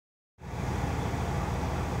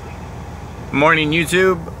Morning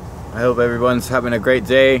YouTube. I hope everyone's having a great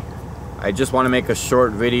day. I just want to make a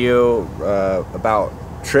short video about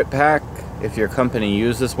TripPak, if your company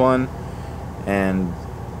uses one, and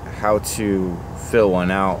how to fill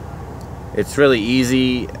one out. It's really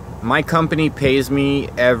easy. My company pays me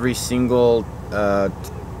every single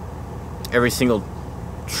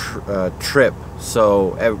trip.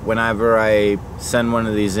 So whenever I send one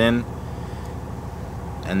of these in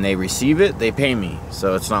and they receive it, they pay me.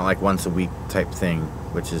 So it's not like once a week type thing,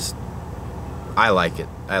 which is, I like it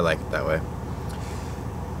that way.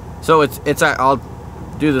 So I'll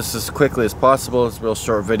do this as quickly as possible. It's a real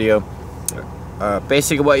short video.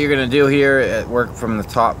 Basically what you're gonna do here at work from the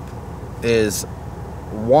top is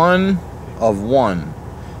one of one.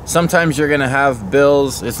 Sometimes you're gonna have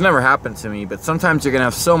bills. It's never happened to me, but sometimes you're gonna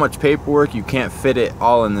have so much paperwork you can't fit it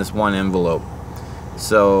all in this one envelope.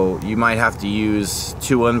 So you might have to use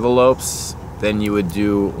 2 envelopes. Then you would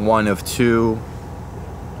do 1 of 2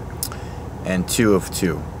 and 2 of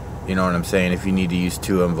 2. You know what I'm saying? If you need to use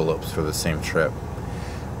 2 envelopes for the same trip.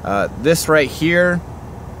 This right here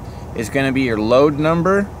is going to be your load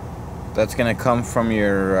number. That's going to come from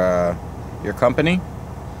your company.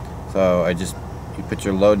 So you put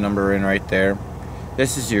your load number in right there.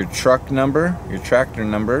 This is your truck number, your tractor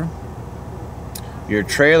number, your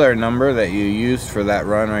trailer number that you used for that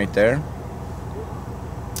run right there.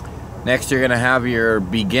 Next, you're going to have your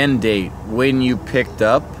begin date, when you picked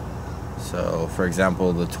up. So, for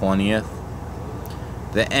example, the 20th.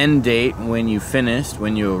 The end date, when you finished,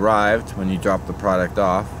 when you arrived, when you dropped the product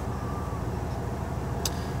off.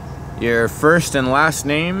 Your first and last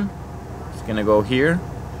name is going to go here.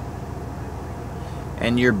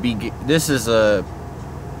 And your this is a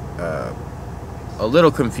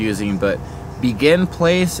little confusing, but begin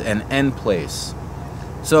place and end place.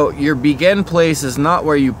 So your begin place is not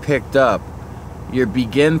where you picked up. Your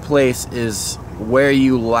begin place is where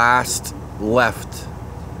you last left,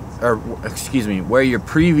 or excuse me, where your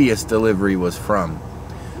previous delivery was from.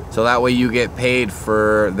 So that way you get paid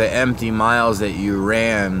for the empty miles that you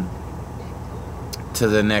ran to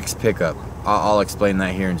the next pickup. I'll explain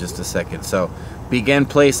that here in just a second. So begin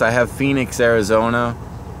place, I have Phoenix, Arizona.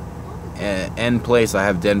 End place, I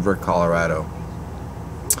have Denver, Colorado.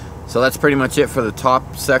 So that's pretty much it for the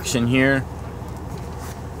top section here.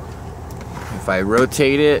 If I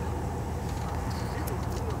rotate it,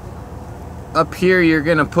 up here you're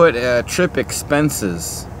gonna put trip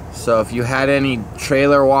expenses. So if you had any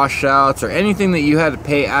trailer washouts or anything that you had to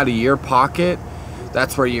pay out of your pocket,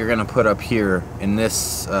 that's where you're gonna put up here in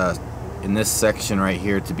this section right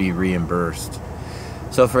here to be reimbursed.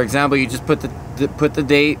 So for example, you just put the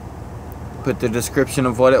date, put the description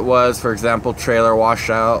of what it was, for example, trailer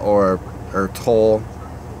washout or toll.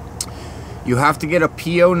 You have to get a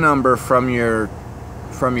PO number from your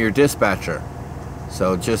dispatcher.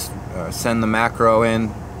 So just send the macro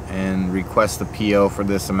in and request the PO for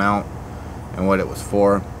this amount and what it was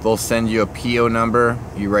for. They'll send you a PO number.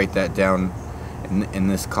 You write that down in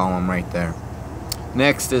this column right there.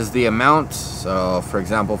 Next is the amount. So for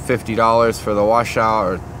example, $50 for the washout,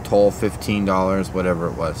 or toll $15, whatever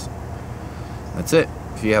it was. That's it.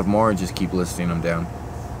 If you have more, just keep listing them down.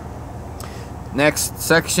 Next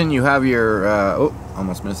section, you have your oh,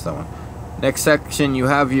 almost missed that one. Next section, you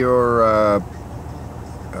have your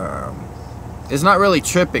it's not really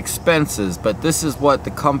trip expenses, but this is what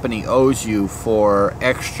the company owes you for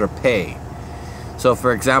extra pay. So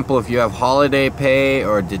for example, if you have holiday pay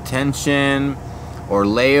or detention or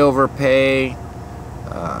layover pay,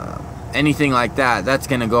 anything like that, that's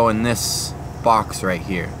gonna go in this box right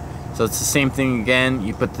here. So it's the same thing again.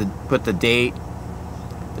 You put the date,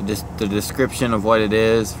 the description of what it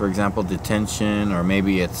is, for example, detention, or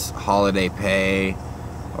maybe it's holiday pay,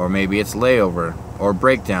 or maybe it's layover or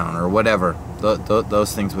breakdown or whatever.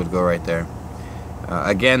 Those things would go right there.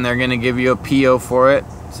 Again, they're gonna give you a PO for it,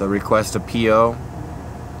 so request a PO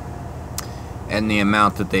and the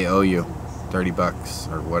amount that they owe you, 30 bucks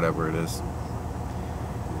or whatever it is.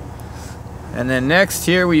 And then next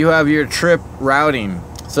here you have your trip routing.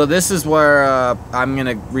 So this is where I'm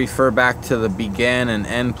gonna refer back to the begin and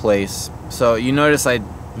end place. So you notice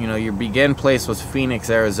your begin place was Phoenix,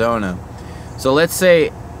 Arizona. So let's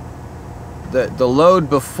say the load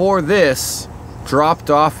before this dropped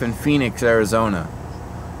off in Phoenix, Arizona.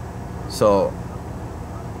 So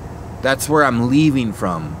that's where I'm leaving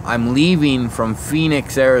from. I'm leaving from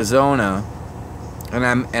Phoenix, Arizona, and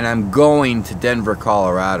I'm going to Denver,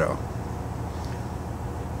 Colorado.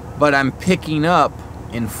 But I'm picking up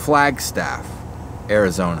in Flagstaff,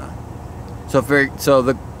 Arizona. So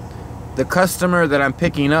the customer that I'm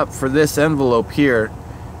picking up for this envelope here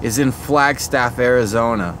is in Flagstaff,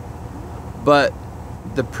 Arizona. But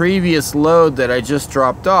the previous load that I just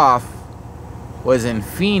dropped off was in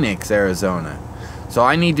Phoenix, Arizona. So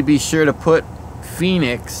I need to be sure to put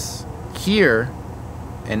Phoenix here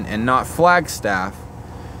and not Flagstaff,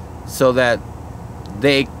 so that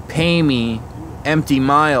they pay me empty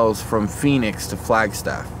miles from Phoenix to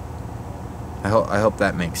Flagstaff. I hope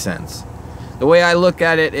that makes sense. The way I look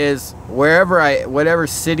at it is whatever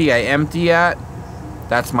city I empty at,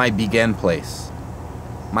 that's my begin place.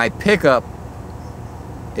 My pickup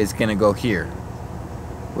is gonna go here,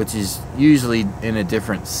 which is usually in a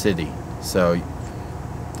different city. So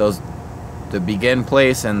the begin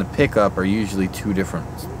place and the pickup are usually two different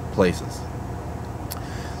places.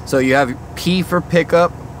 So you have P for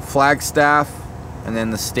pickup, Flagstaff, and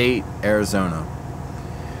then the state, Arizona.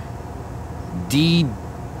 D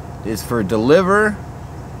is for deliver,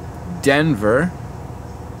 Denver,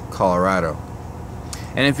 Colorado.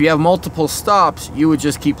 And if you have multiple stops, you would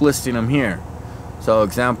just keep listing them here. So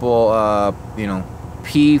example, you know,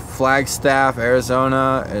 P, Flagstaff,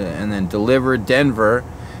 Arizona, and then deliver, Denver.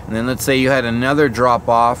 And then let's say you had another drop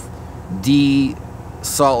off, D,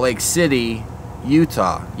 Salt Lake City,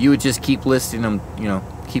 Utah. You would just keep listing them, you know,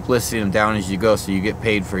 keep listing them down as you go, so you get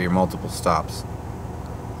paid for your multiple stops.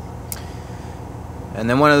 And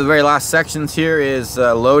then one of the very last sections here is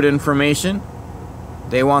load information.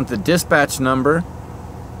 They want the dispatch number,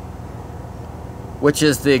 which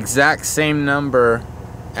is the exact same number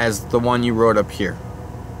as the one you wrote up here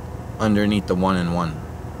underneath the 1 and 1.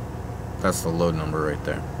 That's the load number right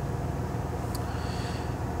there.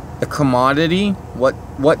 The commodity, what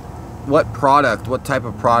product, what type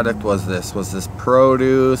of product was this? Was this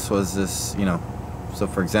produce? Was this, you know, so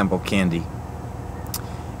for example, candy.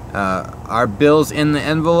 Are bills in the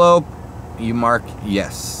envelope? You mark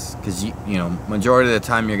yes, because you know, majority of the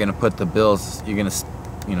time you're going to put the bills, you're going to,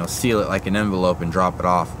 you know, seal it like an envelope and drop it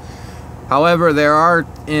off. However, there are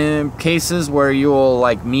cases where you'll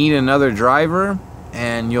like meet another driver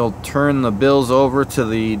and you'll turn the bills over to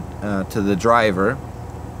the driver.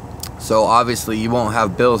 So obviously you won't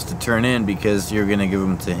have bills to turn in because you're going to give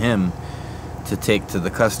them to him to take to the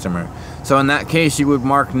customer. So in that case, you would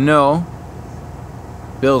mark no.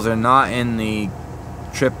 Bills are not in the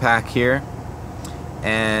TripPak here.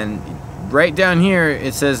 And right down here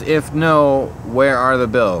it says, if no, where are the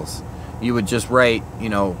bills? You would just write, you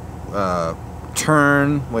know,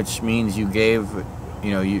 turn, which means you gave,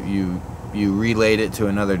 you know, you relayed it to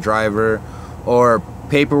another driver, or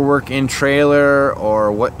paperwork in trailer,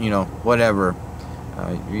 or what, you know, whatever.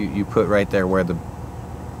 You put right there where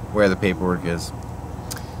the paperwork is.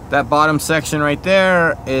 That bottom section right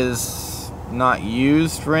there is not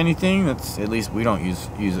used for anything. That's, at least we don't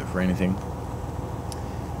use it for anything.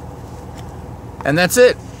 And that's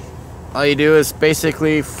it. All you do is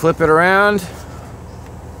basically flip it around,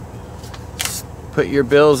 put your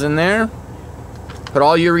bills in there, put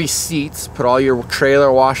all your receipts, put all your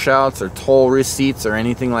trailer washouts or toll receipts or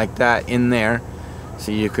anything like that in there,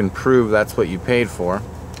 so you can prove that's what you paid for.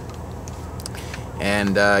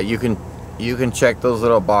 And you can check those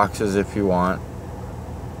little boxes if you want.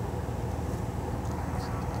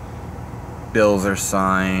 Bills are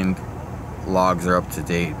signed, logs are up to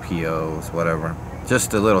date, POs, whatever.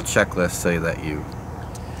 Just a little checklist so that you.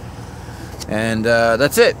 And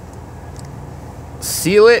that's it.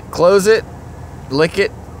 Seal it, close it, lick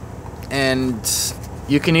it, and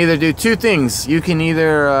you can either do two things. You can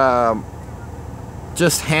either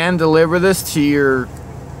just hand deliver this to your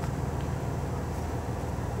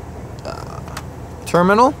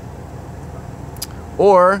terminal,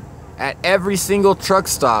 or at every single truck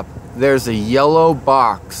stop there's a yellow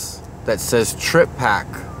box that says TripPak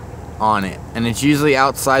on it, and it's usually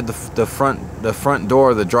outside the front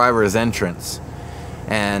door of the driver's entrance.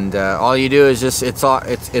 And all you do is just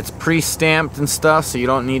it's pre-stamped and stuff, so you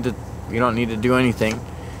don't need to do anything.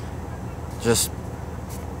 Just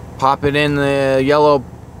pop it in the yellow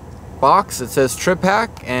box that says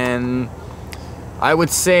TripPak, and I would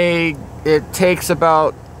say it takes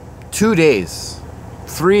about 2 days,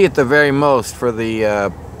 3 at the very most, for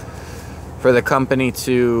the company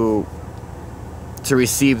to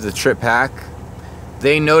receive the TripPak.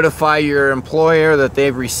 They notify your employer that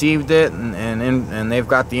they've received it, and they've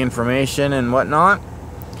got the information and whatnot,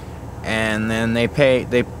 and then they pay.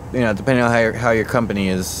 They, you know, depending on how your company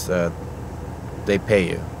is, they pay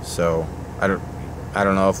you. So I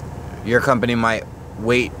don't know if your company might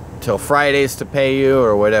wait till Fridays to pay you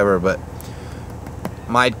or whatever, but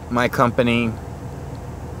my company,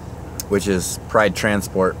 which is Pride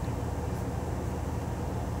Transport,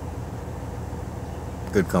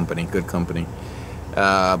 good company.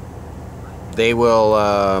 They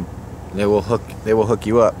will they will hook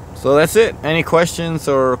you up. So that's it. Any questions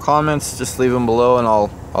or comments, just leave them below, and I'll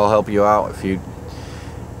help you out if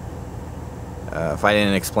I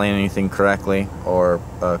didn't explain anything correctly or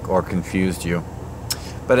confused you.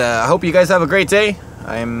 But I hope you guys have a great day.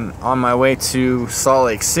 I'm on my way to Salt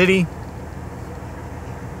Lake City.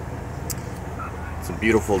 It's a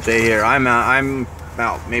beautiful day here. I'm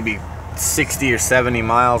about maybe 60 or 70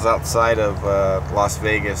 miles outside of Las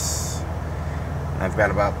Vegas. I've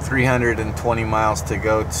got about 320 miles to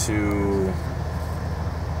go to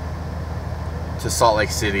Salt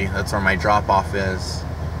Lake City. That's where my drop-off is.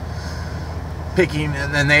 Picking,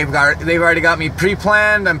 and then they've already got me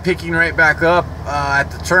pre-planned. I'm picking right back up at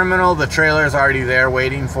the terminal. The trailer's already there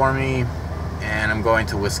waiting for me, and I'm going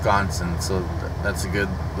to Wisconsin. So that's a good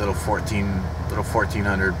little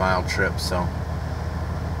 1,400 mile trip. So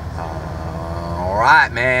all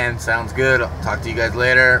right, man, sounds good. I'll talk to you guys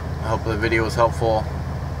later. I hope the video was helpful.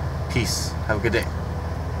 Peace. Have a good day.